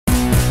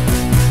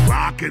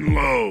fucking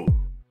low.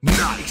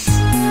 Nice.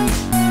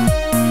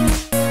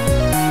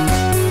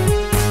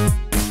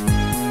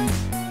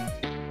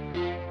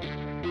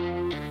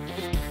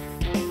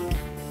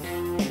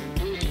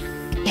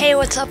 Hey,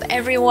 what's up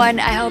everyone?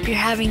 I hope you're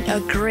having a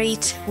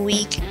great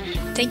week.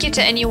 Thank you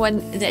to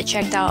anyone that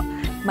checked out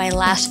my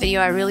last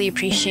video. I really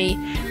appreciate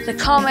the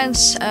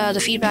comments,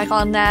 the feedback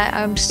on that.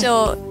 I'm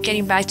still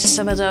getting back to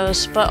some of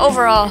those, but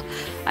overall,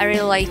 I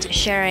really liked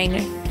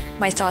sharing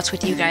my thoughts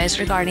with you guys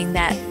regarding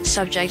that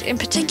subject in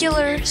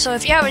particular. So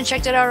if you haven't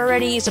checked it out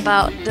already, it's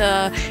about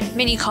the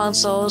mini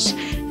consoles,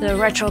 the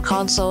retro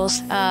consoles.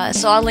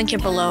 So I'll link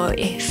it below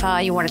if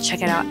you want to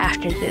check it out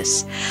after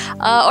this.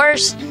 Or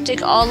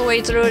stick all the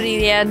way through to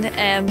the end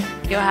and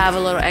you'll have a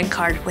little end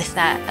card with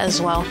that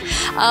as well.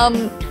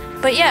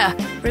 But yeah,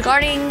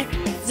 regarding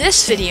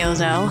this video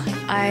though,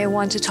 I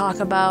want to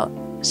talk about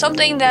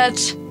something that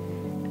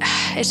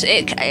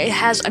it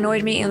has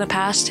annoyed me in the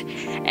past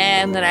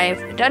and that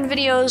I've done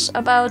videos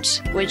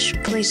about, which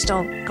please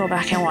don't go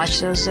back and watch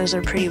those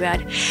are pretty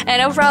bad.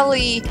 And I'm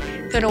probably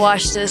gonna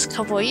watch this a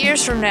couple of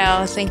years from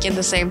now thinking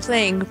the same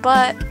thing,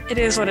 but it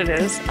is what it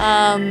is.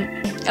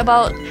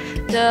 About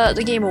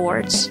the Game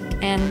Awards,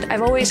 and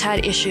I've always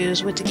had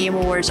issues with the Game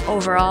Awards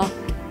overall.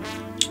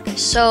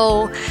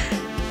 So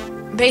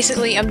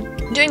basically I'm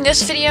doing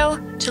this video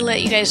to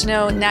let you guys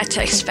know not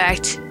to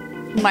expect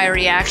my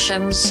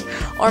reactions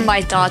or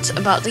my thoughts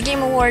about the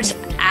Game Awards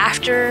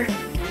after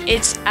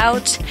it's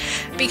out,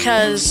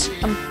 because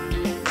I'm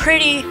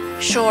pretty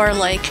sure,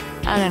 like,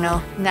 I don't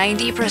know,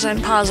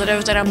 90%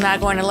 positive that I'm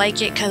not going to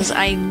like it because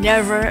I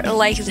never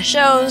like the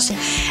shows.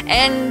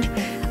 And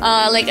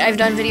like I've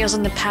done videos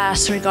in the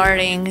past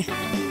regarding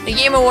the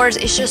Game Awards.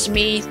 It's just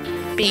me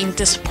being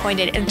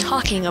disappointed and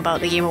talking about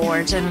the Game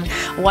Awards and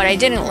what I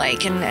didn't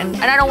like, and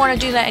I don't want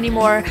to do that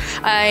anymore.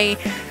 I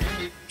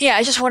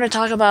just want to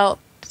talk about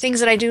things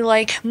that I do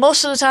like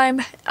most of the time,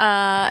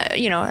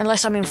 you know,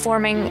 unless I'm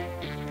informing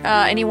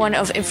anyone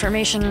of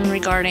information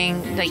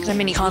regarding like the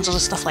mini consoles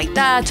and stuff like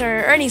that,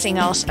 or anything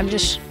else. I'm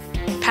just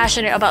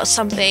passionate about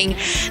something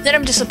that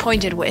I'm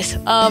disappointed with.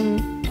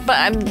 But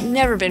I've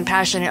never been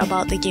passionate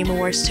about the Game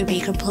Awards, to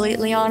be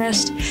completely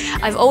honest.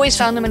 I've always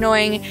found them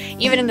annoying,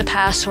 even in the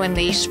past when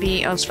they used to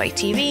be on Spike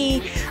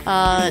TV,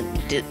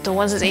 the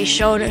ones that they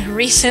showed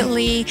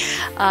recently,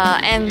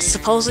 and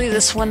supposedly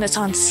this one that's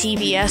on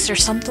CBS or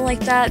something like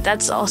that.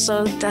 That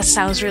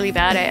sounds really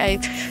bad.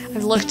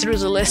 I've looked through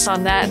the list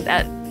on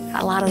that.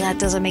 A lot of that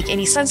doesn't make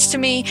any sense to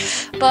me,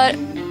 but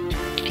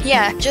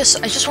yeah, I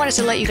just wanted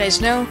to let you guys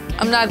know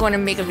I'm not going to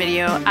make a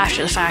video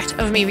after the fact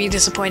of me being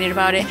disappointed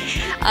about it.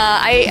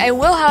 I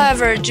will,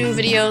 however, do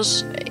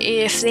videos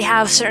if they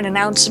have certain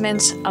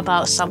announcements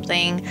about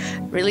something,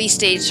 release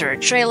dates or a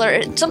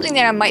trailer, something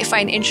that I might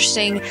find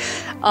interesting.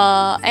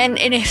 And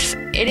if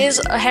it is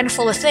a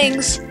handful of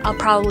things, I'll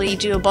probably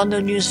do a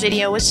bundle news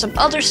video with some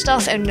other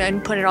stuff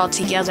and put it all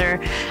together.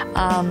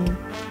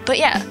 But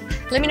yeah,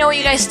 let me know what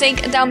you guys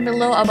think down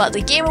below about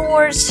the Game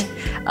Awards.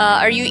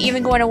 Are you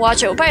even going to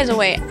watch it? Oh, by the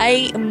way,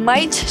 I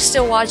might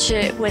still watch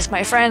it with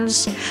my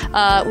friends.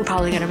 We're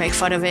probably going to make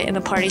fun of it in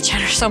the party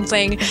chat or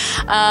something.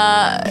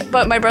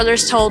 But my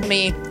brothers told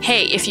me,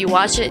 hey, if you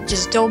watch it,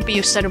 just don't be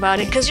upset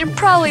about it, because you're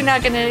probably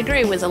not going to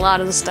agree with a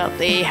lot of the stuff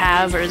they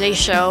have or they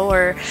show,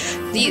 or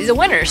the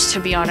winners, to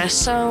be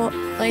honest. So,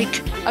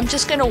 like, I'm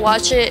just going to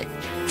watch it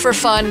for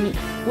fun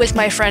with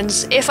my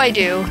friends. If I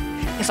do,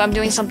 if I'm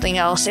doing something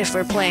else, if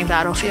we're playing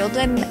Battlefield,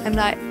 then I'm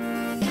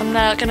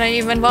not gonna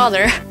even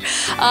bother.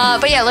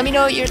 But yeah, let me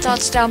know your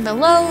thoughts down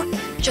below.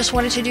 Just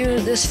wanted to do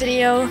this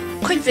video,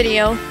 quick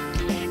video,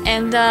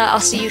 and I'll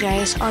see you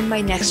guys on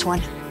my next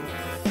one.